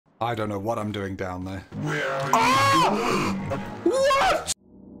I don't know what I'm doing down there. Oh! What?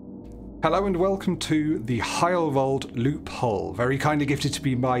 Hello and welcome to the Heilwald Loophole. Very kindly gifted to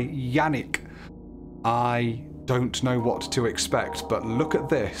me by Yannick. I don't know what to expect, but look at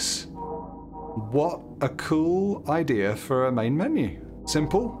this. What a cool idea for a main menu.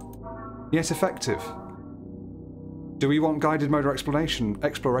 Simple, yet effective. Do we want guided mode or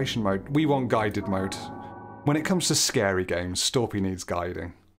exploration mode? We want guided mode. When it comes to scary games, Storpey needs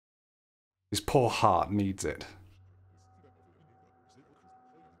guiding. His poor heart needs it.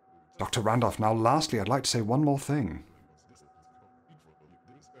 Dr. Randolph, now lastly, I'd like to say one more thing.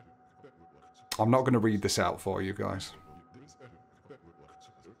 I'm not going to read this out for you guys.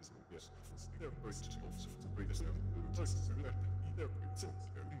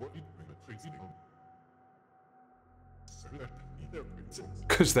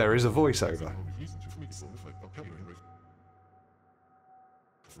 Because there is a voiceover.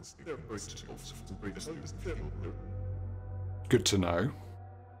 Good to know.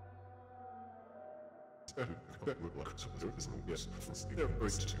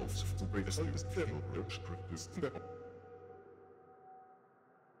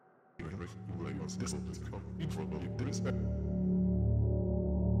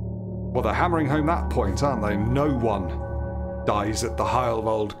 Well, they're hammering home that point, aren't they? No one dies at the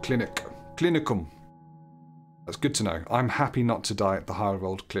Heilwald Klinikum. That's good to know. I'm happy not to die at the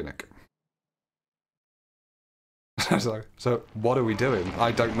Heilwald Clinic. So what are we doing?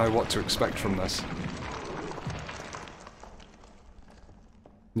 I don't know what to expect from this.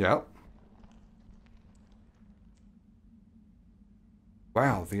 Yep.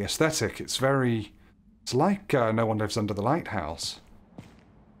 Wow, the aesthetic. It's like No One Lives Under the Lighthouse.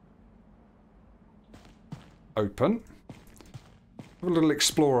 Open. Have a little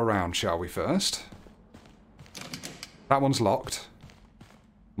explore around, shall we, first? That one's locked.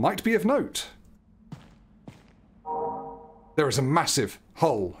 Might be of note. There is a massive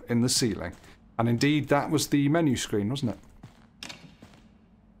hole in the ceiling. And indeed, that was the menu screen, wasn't it?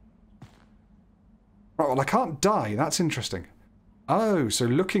 Right, well, I can't die. That's interesting. Oh, so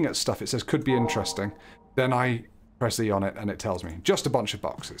looking at stuff, it says could be interesting. Then I press E on it and it tells me. Just a bunch of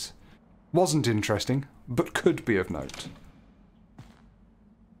boxes. Wasn't interesting, but could be of note.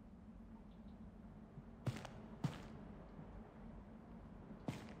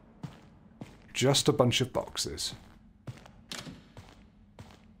 Just a bunch of boxes.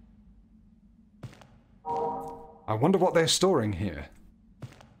 I wonder what they're storing here.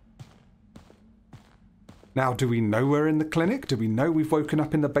 Now, do we know we're in the clinic? Do we know we've woken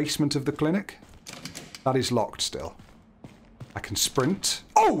up in the basement of the clinic? That is locked still. I can sprint.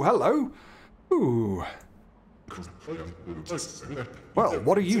 Oh, hello! Ooh. Well,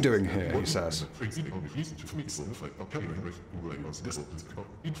 what are you doing here, he says.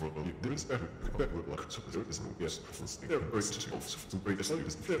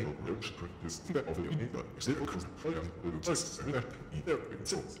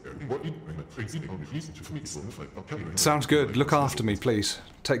 Sounds good. Look after me, please.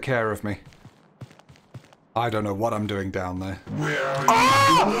 Take care of me. I don't know what I'm doing down there.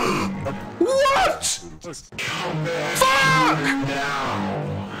 Oh! What? Fuck!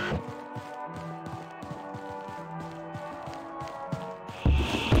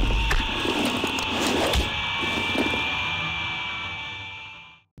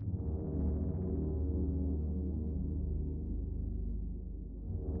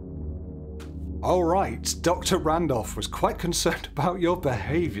 All right, Dr. Randolph was quite concerned about your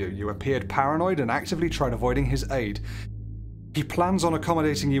behavior. You appeared paranoid and actively tried avoiding his aid. He plans on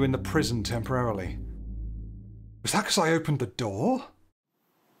accommodating you in the prison temporarily. Was that because I opened the door?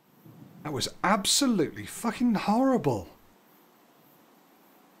 That was absolutely fucking horrible.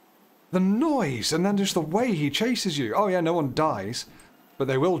 The noise, and then just the way he chases you. Oh yeah, no one dies, but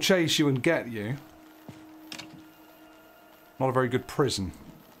they will chase you and get you. Not a very good prison.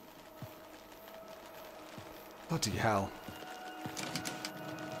 Bloody hell.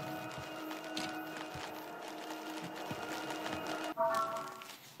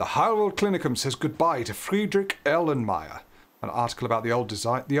 The Heilwald Klinikum says goodbye to Friedrich Erlenmeyer. An article about the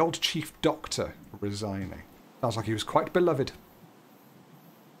old chief doctor resigning. Sounds like he was quite beloved.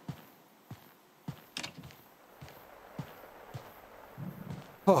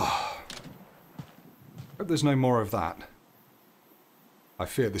 Oh. Hope there's no more of that. I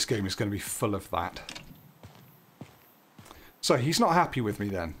fear this game is going to be full of that. So he's not happy with me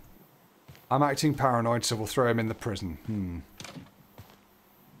then. I'm acting paranoid, so we'll throw him in the prison.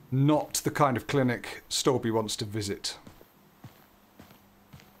 Not the kind of clinic Storpey wants to visit.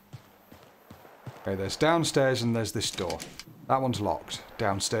 Okay, there's downstairs and there's this door. That one's locked.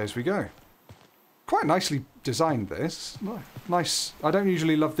 Downstairs we go. Quite nicely designed, this. Nice. I don't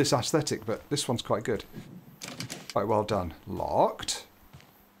usually love this aesthetic, but this one's quite good. Quite well done. Locked.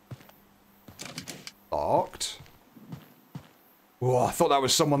 Locked. Oh, I thought that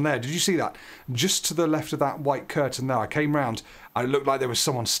was someone there. Did you see that? Just to the left of that white curtain there. I came round and it looked like there was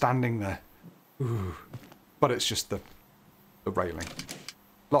someone standing there. Ooh. But it's just the railing.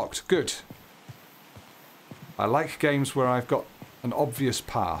 Locked. Good. I like games where I've got an obvious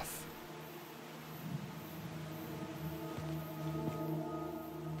path.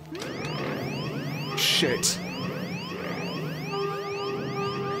 Shit.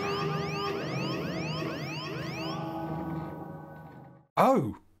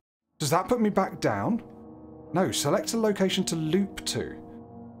 Oh! Does that put me back down? No, select a location to loop to.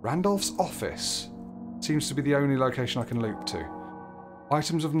 Randolph's office. Seems to be the only location I can loop to.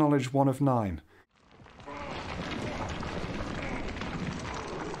 Items of knowledge 1 of 9.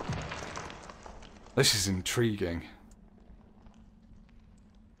 This is intriguing.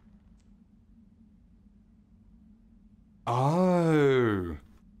 Oh.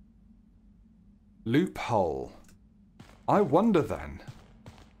 Loophole. I wonder then.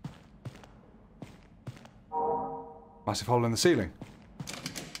 Massive hole in the ceiling.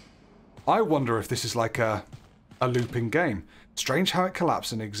 I wonder if this is like a looping game. Strange how it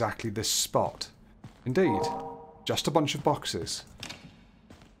collapsed in exactly this spot. Indeed. Just a bunch of boxes.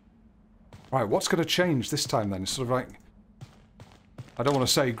 Right, what's going to change this time then? It's sort of like... I don't want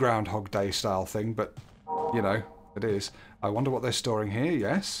to say Groundhog Day style thing, but, you know, it is. I wonder what they're storing here,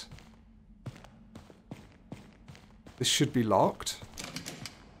 yes. This should be locked.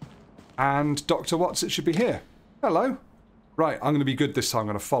 And Dr. Watts, it should be here. Hello. Right, I'm going to be good this time. I'm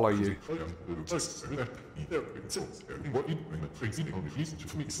going to follow you.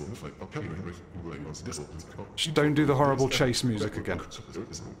 Don't do the horrible chase music again.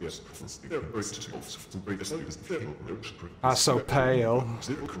 Ah, so pale.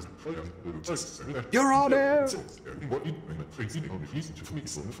 You're on it!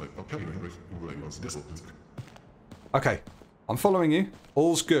 Okay, I'm following you.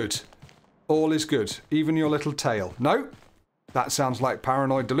 All's good. All is good. Even your little tail. No? That sounds like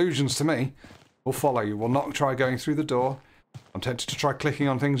paranoid delusions to me. We'll follow you. We'll not try going through the door. I'm tempted to try clicking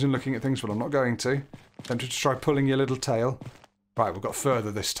on things and looking at things, but I'm not going to. Tempted to try pulling your little tail. Right, we've got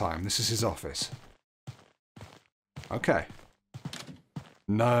further this time. This is his office. Okay.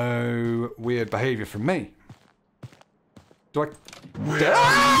 No weird behaviour from me. Do I...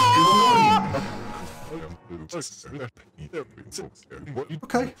 Ah!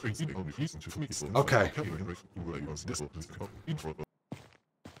 Okay. Okay.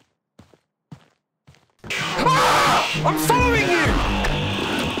 Ah! I'm following you!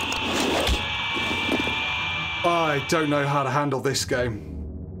 I don't know how to handle this game.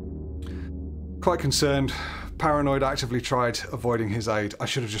 Quite concerned. Paranoid actively tried avoiding his aid. I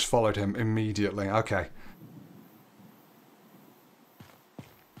should have just followed him immediately. Okay.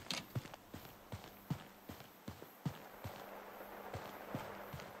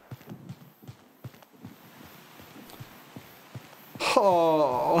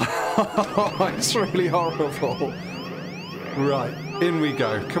 Oh, it's really horrible. Right, in we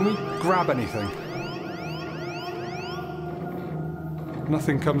go. Can we grab anything?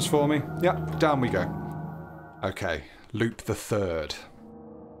 Nothing comes for me. Yep, down we go. Okay, loop the third.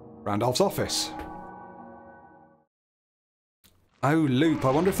 Randolph's office. Oh, loop.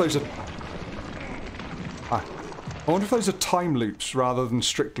 I wonder if those are... I wonder if those are time loops rather than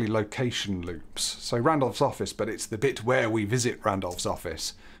strictly location loops. So Randolph's office, but it's the bit where we visit Randolph's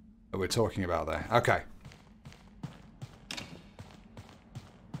office that we're talking about there. Okay.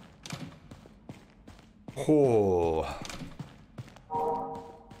 Oh.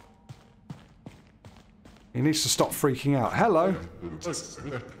 He needs to stop freaking out. Hello.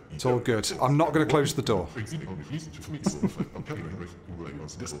 It's all good. I'm not going to close the door.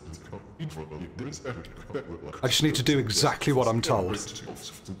 I just need to do exactly what I'm told.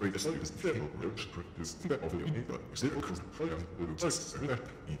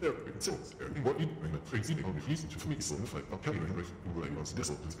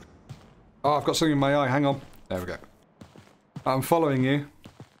 Oh, I've got something in my eye. Hang on. There we go. I'm following you.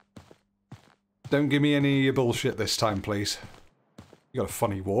 Don't give me any bullshit this time, please. You got a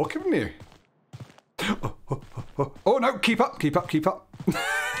funny walk, haven't you? Oh no, keep up, keep up, keep up.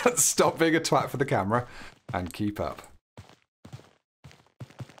 Stop being a twat for the camera and keep up.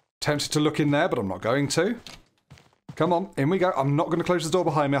 Tempted to look in there, but I'm not going to. Come on, in we go. I'm not going to close the door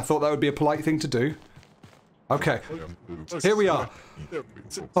behind me. I thought that would be a polite thing to do. Okay, here we are.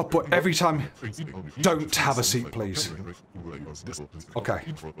 Oh, but every time, don't have a seat, please. Okay.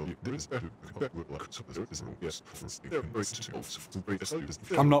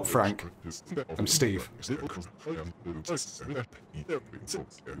 I'm not Frank. I'm Steve.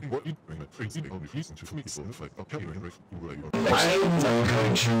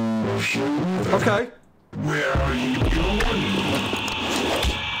 Okay. Where are you going?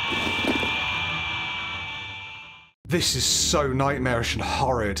 This is so nightmarish and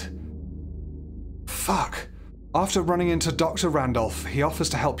horrid. Fuck. After running into Dr. Randolph, he offers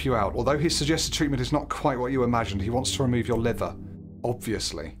to help you out. Although his suggested treatment is not quite what you imagined, he wants to remove your liver.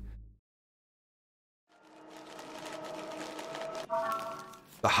 Obviously.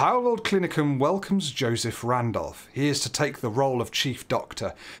 The Heilwald Klinikum welcomes Joseph Randolph. He is to take the role of chief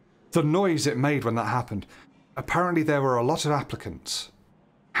doctor. The noise it made when that happened. Apparently there were a lot of applicants.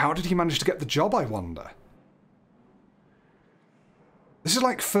 How did he manage to get the job, I wonder? This is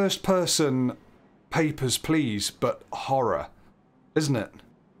like first-person Papers, Please, but horror, isn't it?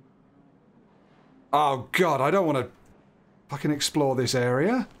 Oh god, I don't want to fucking explore this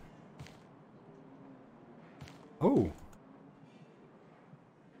area. Oh.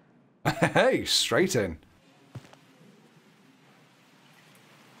 Hey, straight in.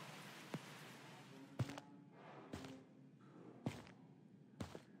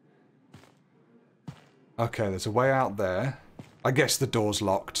 Okay, there's a way out there. I guess the door's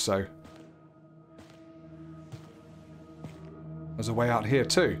locked, so... There's a way out here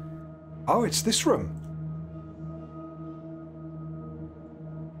too. Oh, it's this room.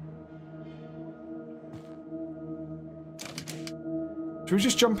 Should we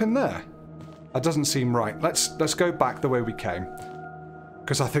just jump in there? That doesn't seem right. Let's go back the way we came.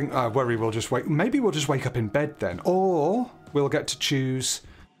 Because I think worry we'll just wait. Maybe we'll just wake up in bed then. Or we'll get to choose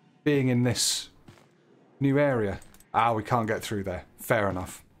being in this new area. Ah, we can't get through there. Fair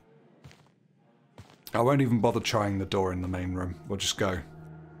enough. I won't even bother trying the door in the main room. We'll just go.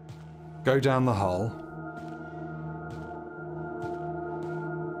 Go down the hole.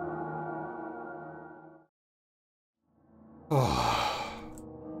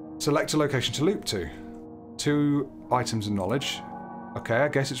 Oh. Select a location to loop to. 2 items of knowledge. Okay, I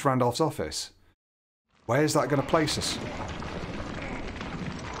guess it's Randolph's office. Where's that going to place us?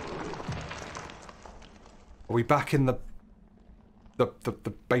 Are we back in the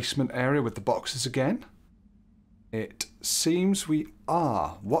basement area with the boxes again? It seems we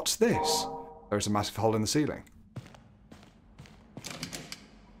are. What's this? There's a massive hole in the ceiling.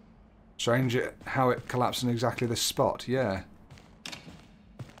 Strange how it collapsed in exactly this spot. Yeah.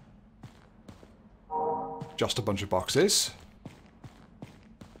 Just a bunch of boxes.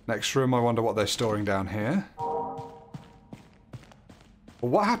 Next room, I wonder what they're storing down here. Well,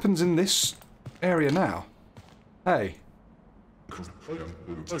 what happens in this area now? Hey.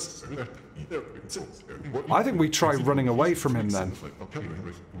 I think we try running away from him then.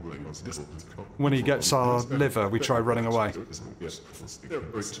 When he gets our liver, we try running away.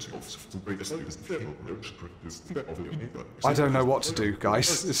 I don't know what to do,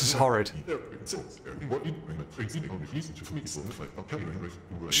 guys. This is horrid.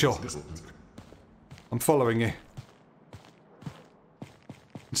 Sure. I'm following you.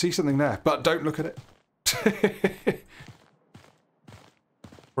 I see something there, but don't look at it.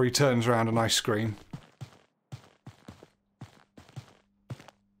 Or he turns around and I scream.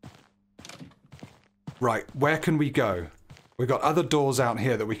 Right, where can we go? We've got other doors out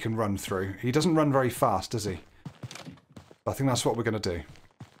here that we can run through. He doesn't run very fast, does he? I think that's what we're going to do.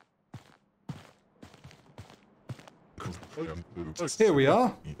 Here we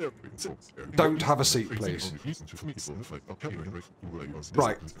are. Don't have a seat, please.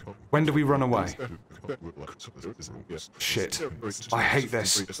 Right. When do we run away? Shit. I hate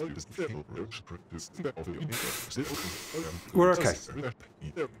this. We're okay.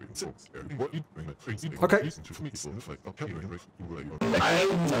 Okay.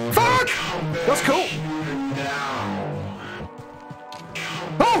 Fuck! That's cool!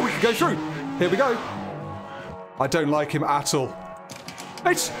 Oh, we can go through! Here we go. I don't like him at all.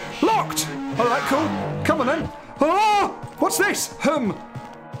 It's locked! Alright, cool. Come on then. Oh! What's this? Open!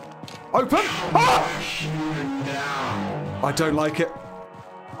 Ah! I don't like it.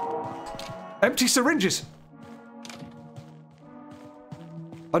 Empty syringes.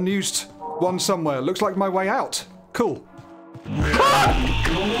 Unused one somewhere. Looks like my way out. Cool. Ah!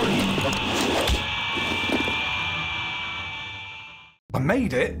 I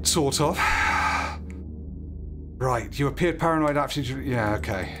made it, sort of. Right, you appeared paranoid after you... Yeah,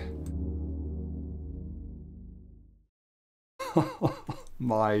 okay.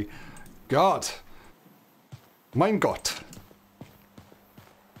 My God. Mein Gott.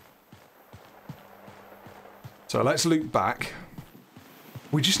 So let's loop back.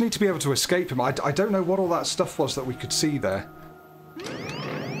 We just need to be able to escape him. I don't know what all that stuff was that we could see there.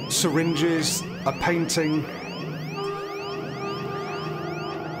 Syringes, a painting.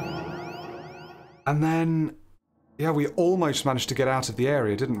 And then, yeah, we almost managed to get out of the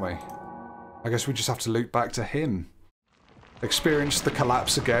area, didn't we? I guess we just have to loop back to him. Experience the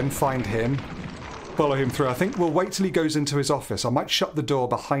collapse again, find him, follow him through. I think we'll wait till he goes into his office. I might shut the door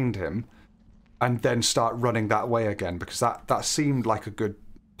behind him and then start running that way again, because that seemed like a good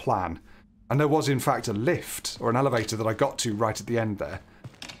plan. And there was, in fact, a lift or an elevator that I got to right at the end there.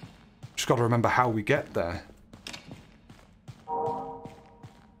 Just got to remember how we get there.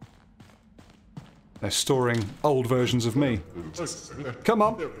 They're storing old versions of me. Come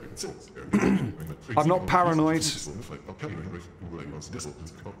on! I'm not paranoid.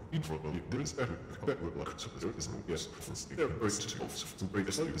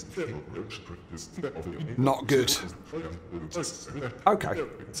 Not good. Okay.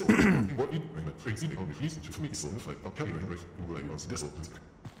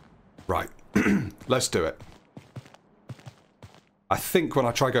 Right. Let's do it. I think when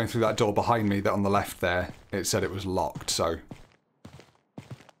I tried going through that door behind me, that on the left there, it said it was locked, so...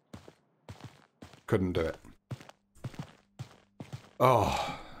 couldn't do it.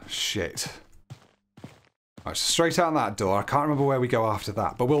 Oh, shit. Right, so straight out that door. I can't remember where we go after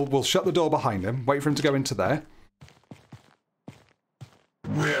that, but we'll shut the door behind him, wait for him to go into there.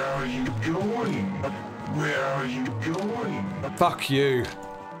 Where are you going? Where are you going? Fuck you.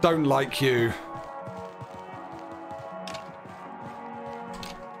 Don't like you.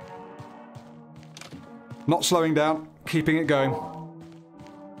 Not slowing down, keeping it going.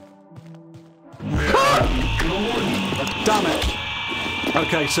 Damn it!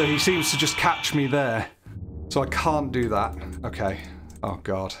 Okay, so he seems to just catch me there. So I can't do that. Okay. Oh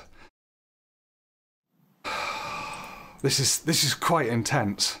god. This is quite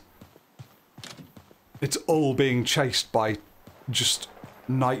intense. It's all being chased by just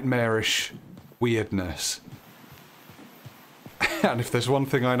nightmarish weirdness. And if there's one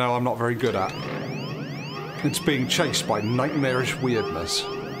thing I know I'm not very good at, it's being chased by nightmarish weirdness.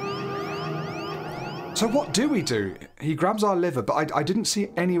 So what do we do? He grabs our liver, but I didn't see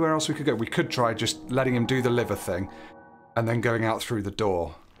anywhere else we could go. We could try just letting him do the liver thing and then going out through the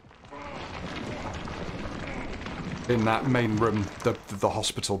door. In that main room, the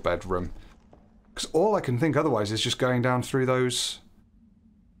hospital bedroom. Because all I can think otherwise is just going down through those...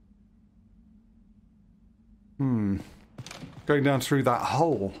 Going down through that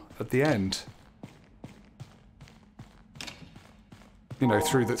hole at the end. You know,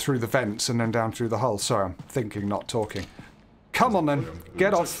 through the vents and then down through the hole. Sorry, I'm thinking, not talking. Come on then,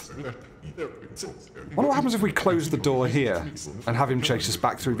 get off. I wonder what happens if we close the door here and have him chase us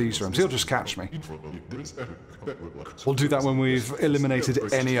back through these rooms. He'll just catch me. We'll do that when we've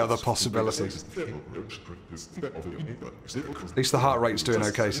eliminated any other possibilities. At least the heart rate's doing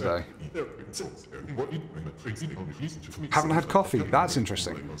okay today. Haven't had coffee. That's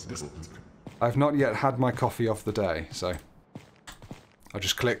interesting. I've not yet had my coffee of the day, so... I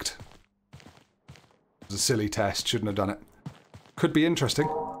just clicked. It was a silly test, shouldn't have done it. Could be interesting.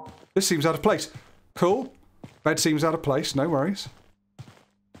 This seems out of place. Cool. Bed seems out of place, no worries.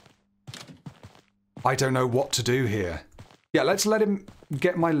 I don't know what to do here. Yeah, let's let him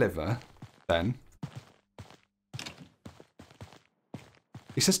get my liver, then.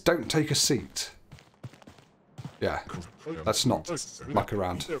 He says don't take a seat. Yeah, let's not muck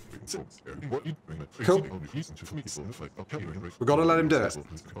around. Cool. We've got to let him do it.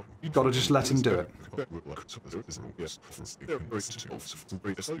 Got to just let him do it.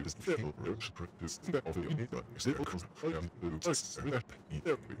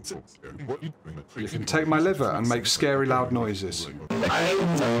 You can take my liver and make scary loud noises.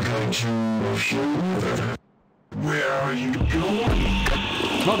 Where are you going?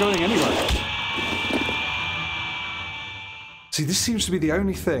 Not going anywhere. See, this seems to be the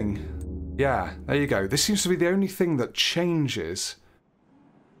only thing... Yeah, there you go. This seems to be the only thing that changes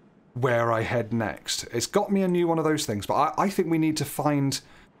where I head next. It's got me a new one of those things, but I think we need to find...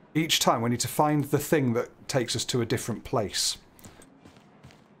 Each time, we need to find the thing that takes us to a different place.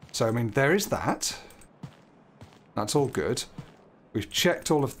 So, I mean, there is that. That's all good. We've checked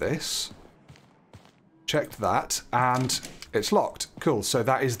all of this. Checked that, and it's locked. Cool, so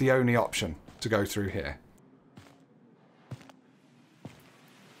that is the only option to go through here.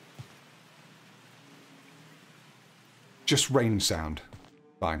 Just rain sound.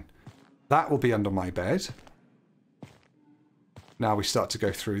 Fine. That will be under my bed. now we start to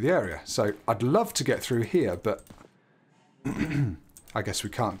go through the area. So I'd love to get through here, but I guess we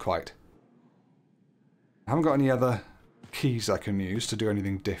can't quite. I haven't got any other keys I can use to do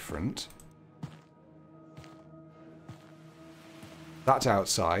anything different. That's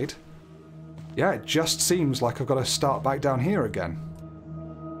outside. Yeah, it just seems like I've got to start back down here again.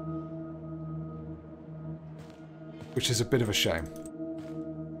 Which is a bit of a shame.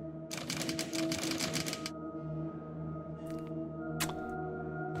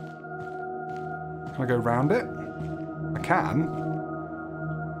 Can I go round it? I can.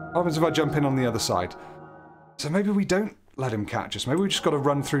 What happens if I jump in on the other side? So maybe we don't let him catch us. Maybe we just got to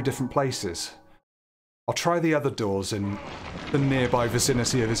run through different places. I'll try the other doors in the nearby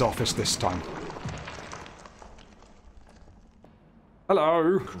vicinity of his office this time.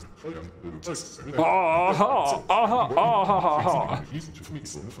 Hello.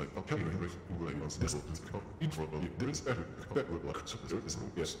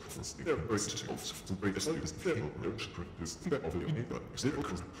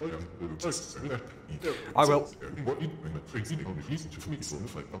 I will.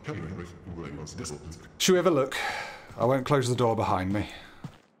 Should we have a look? I won't close the door behind me,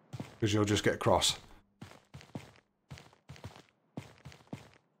 because you'll just get cross.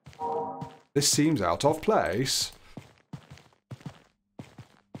 This seems out of place.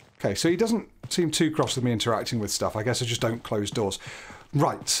 Okay, so he doesn't seem too cross with me interacting with stuff. I guess I just don't close doors.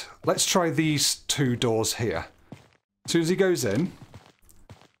 Right, let's try these two doors here. As soon as he goes in...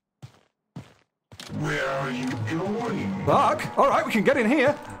 Where are you going? Fuck! Alright, we can get in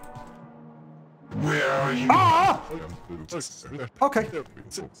here! Where are you? Ah! Okay.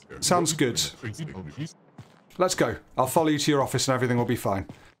 Sounds good. Let's go. I'll follow you to your office and everything will be fine.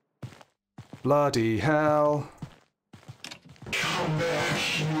 Bloody hell. Come back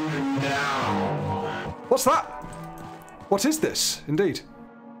here now. What's that? What is this? Indeed.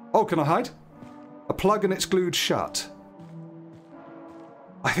 Oh, can I hide? A plug and it's glued shut.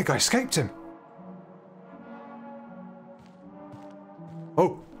 I think I escaped him.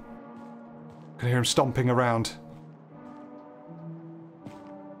 Oh. I can hear him stomping around.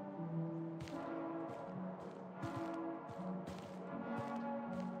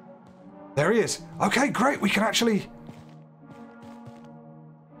 There he is. Okay, great. We can actually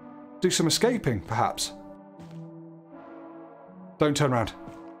do some escaping, perhaps. Don't turn around.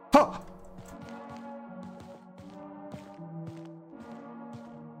 Ha!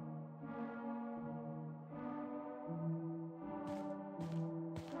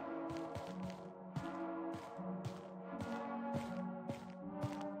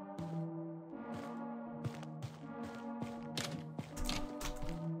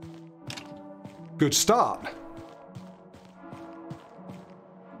 Good start.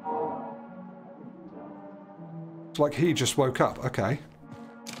 It's like he just woke up. Okay.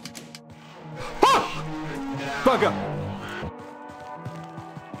 Ah! Bugger!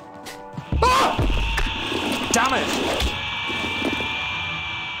 Ah! Damn it!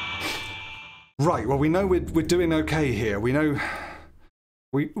 Right, well, we know we're doing okay here. We know...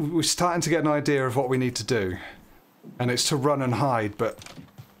 We're starting to get an idea of what we need to do. And it's to run and hide, but...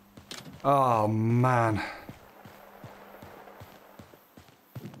 Oh, man.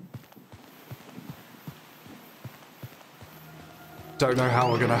 Don't know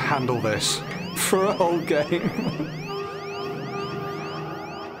how we're going to handle this for a whole game.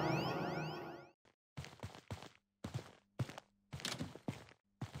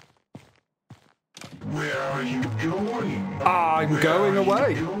 Where are you going? I'm going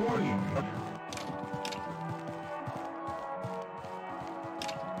away.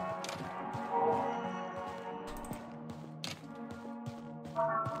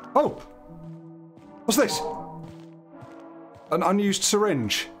 Oh! What's this? An unused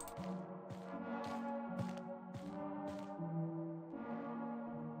syringe.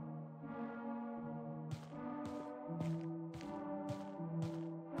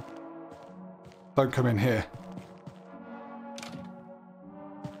 Don't come in here.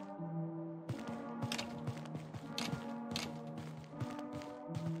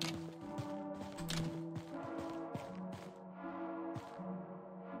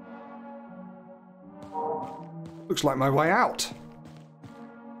 Looks like my way out.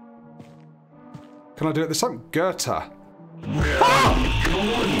 Can I do it this time? Goethe.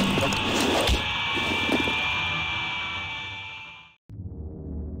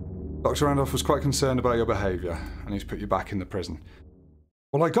 Dr. Randolph was quite concerned about your behaviour, and he's put you back in the prison.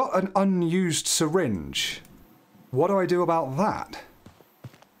 Well, I got an unused syringe. What do I do about that?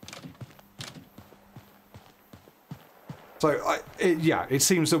 So, it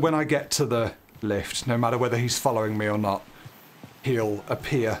seems that when I get to the lift, no matter whether he's following me or not, he'll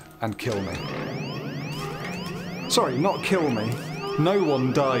appear and kill me. Sorry, not kill me. No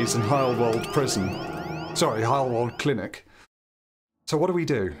one dies in Heilwald Prison. Sorry, Heilwald Clinic. So what do we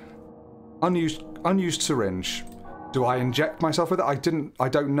do? Unused syringe. Do I inject myself with it? I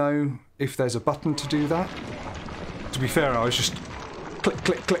don't know if there's a button to do that. To be fair, I was just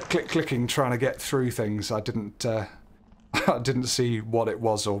clicking, trying to get through things. I didn't see what it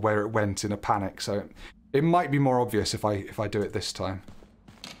was or where it went in a panic, so it might be more obvious if I do it this time.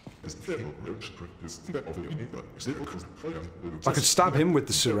 I could stab him with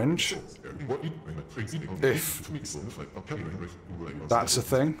the syringe. If that's a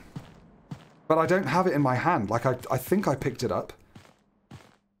thing. But I don't have it in my hand. Like, I think I picked it up.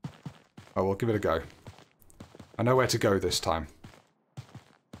 Oh, well, give it a go. I know where to go this time.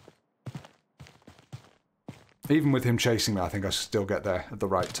 Even with him chasing me, I think I still get there at the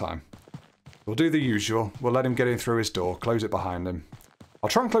right time. We'll do the usual. We'll let him get in through his door, close it behind him. I'll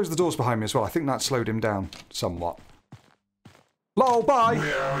try and close the doors behind me as well. I think that slowed him down somewhat. Lol, bye!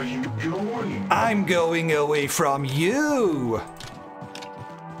 Where are you going? I'm going away from you!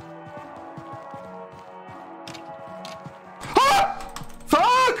 Ah!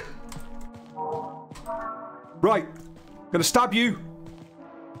 Fuck! Right. Gonna stab you.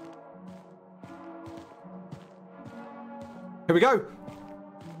 Here we go.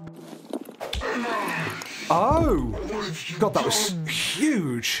 Oh! God, that was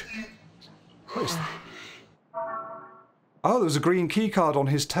huge. What is that? Oh, there was a green keycard on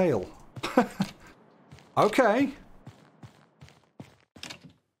his tail. Okay.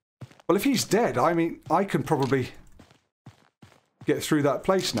 Well, if he's dead, I mean, I can probably get through that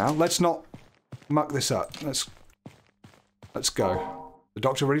place now. Let's not muck this up. Let's go. The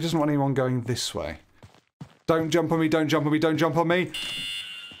doctor really doesn't want anyone going this way. Don't jump on me, don't jump on me, don't jump on me.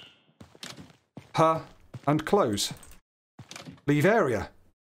 Her and close. Leave area.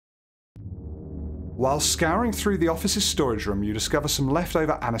 While scouring through the office's storage room, you discover some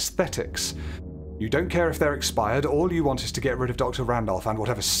leftover anesthetics. You don't care if they're expired, all you want is to get rid of Dr. Randolph and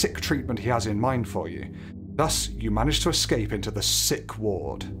whatever sick treatment he has in mind for you. Thus, you manage to escape into the sick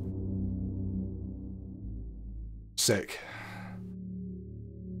ward. Sick.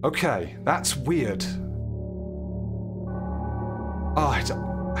 Okay, that's weird.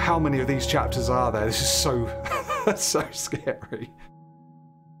 Oh, how many of these chapters are there? This is so, so scary.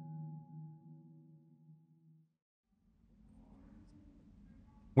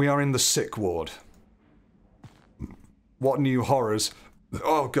 We are in the sick ward. What new horrors...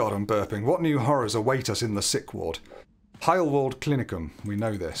 Oh god, I'm burping. What new horrors await us in the sick ward? Heilwald Klinikum, we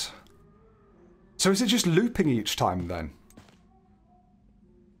know this. So is it just looping each time then?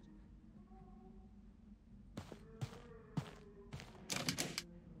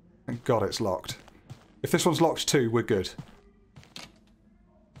 Thank god it's locked. If this one's locked too, we're good.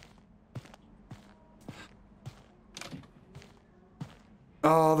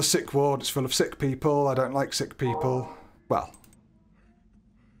 Oh, the sick ward. It's full of sick people. I don't like sick people. Well,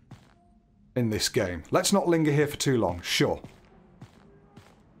 in this game. Let's not linger here for too long. Sure.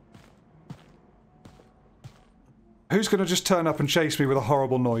 Who's going to just turn up and chase me with a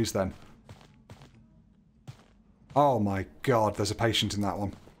horrible noise then? Oh my god, there's a patient in that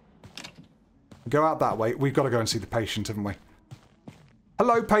one. Go out that way. We've got to go and see the patient, haven't we?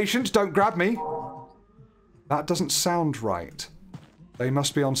 Hello, patient. Don't grab me. That doesn't sound right. They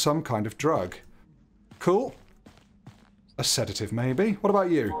must be on some kind of drug. Cool. A sedative, maybe. What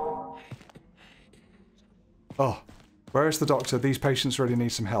about you? Oh, where is the doctor? These patients really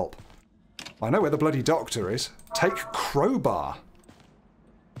need some help. I know where the bloody doctor is. Take crowbar.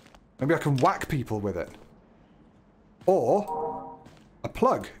 Maybe I can whack people with it. Or a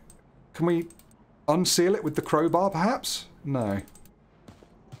plug. Can we unseal it with the crowbar, perhaps? No.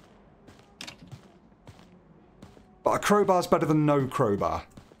 But a crowbar's better than no crowbar.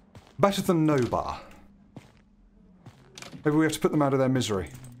 Better than no bar. Maybe we have to put them out of their misery.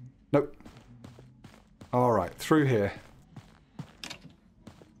 Nope. Alright, through here.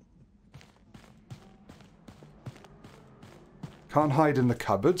 Can't hide in the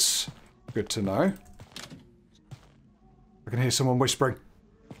cupboards. Good to know. I can hear someone whispering.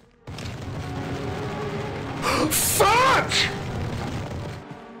 Fuck!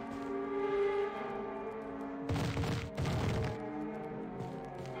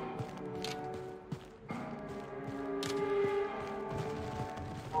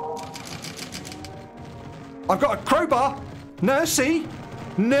 I've got a crowbar! Nursey!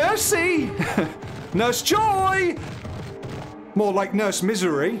 Nursey! Nurse Joy! More like Nurse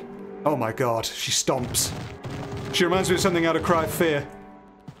Misery. Oh my god, she stomps. She reminds me of something out of Cry of Fear.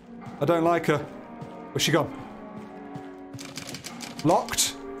 I don't like her. Where's she gone?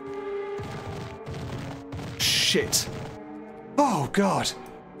 Locked. Shit. Oh, God.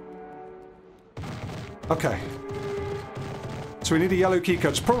 Okay. So we need a yellow keycard.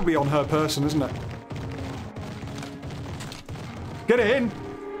 It's probably on her person, isn't it? Get it in!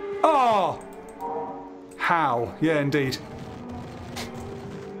 Oh! How? Yeah, indeed.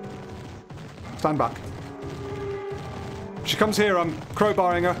 Stand back. She comes here, I'm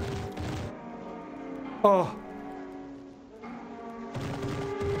crowbarring her. Oh.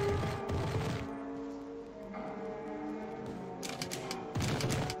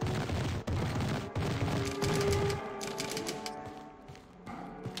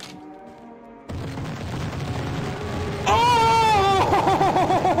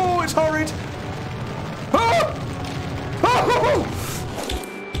 Oh! It's horrid! Oh! Oh!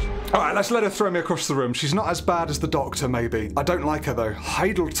 Alright, let's let her throw me across the room. She's not as bad as the doctor, maybe. I don't like her, though.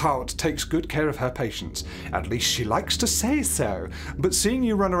 Heilwald takes good care of her patients. At least she likes to say so. But seeing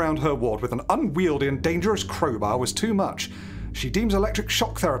you run around her ward with an unwieldy and dangerous crowbar was too much. She deems electric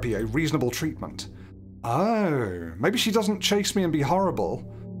shock therapy a reasonable treatment. Oh, maybe she doesn't chase me and be horrible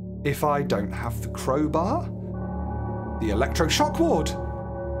if I don't have the crowbar? The electroshock ward.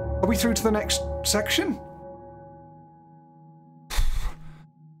 Are we through to the next section?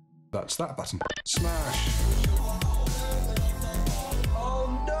 That's that button. Smash.